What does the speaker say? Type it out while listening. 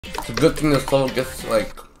a good thing this level gets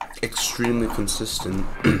like extremely consistent.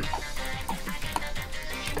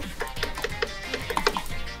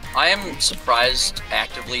 I am surprised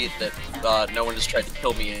actively that no one has tried to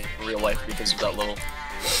kill me in real life because of that level.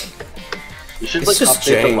 You should It's like just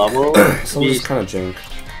update jank. the level. This level's kind of jank.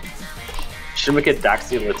 You should make it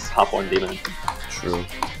Daxi with Hop on Demon. True.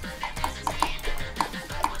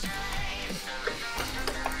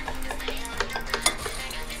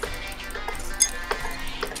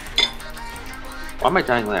 Why am I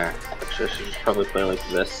dying there? Actually, I should just probably play like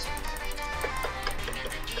this.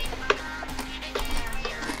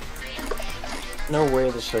 No way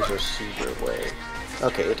this has a secret way.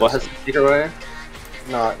 Okay, it What has doesn't. the secret way?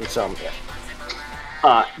 Not in some,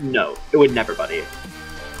 yeah. No. It would never, buddy.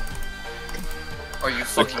 Are you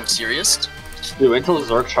fucking serious? Dude, wait until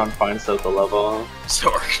Zorktron finds out the level.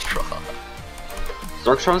 Zorktron.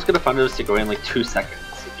 Zorktron's gonna find out a secret way in like 2 seconds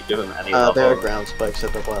if you give him any level. There are ground spikes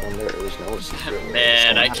at the bottom. There is no secret way.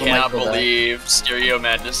 Man, I So cannot Michael, believe Stereo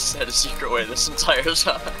Madness had a secret way this entire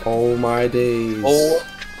time. Oh my days. Oh.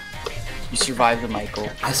 You survived the Michael.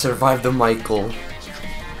 I survived the Michael.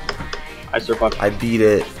 I survived. I beat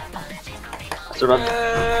it. I survived.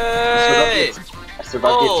 Hey! I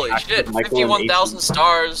survived Holy the attack shit, of Michael and 51,000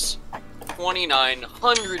 stars,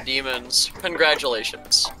 2,900 demons.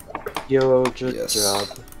 Congratulations. Yo, good Yes. job.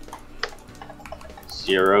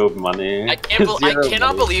 0 money. I cannot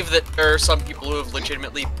money. believe that there are some people who have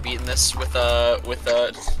legitimately beaten this with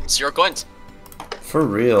 0 coins. For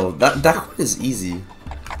real. That one is easy.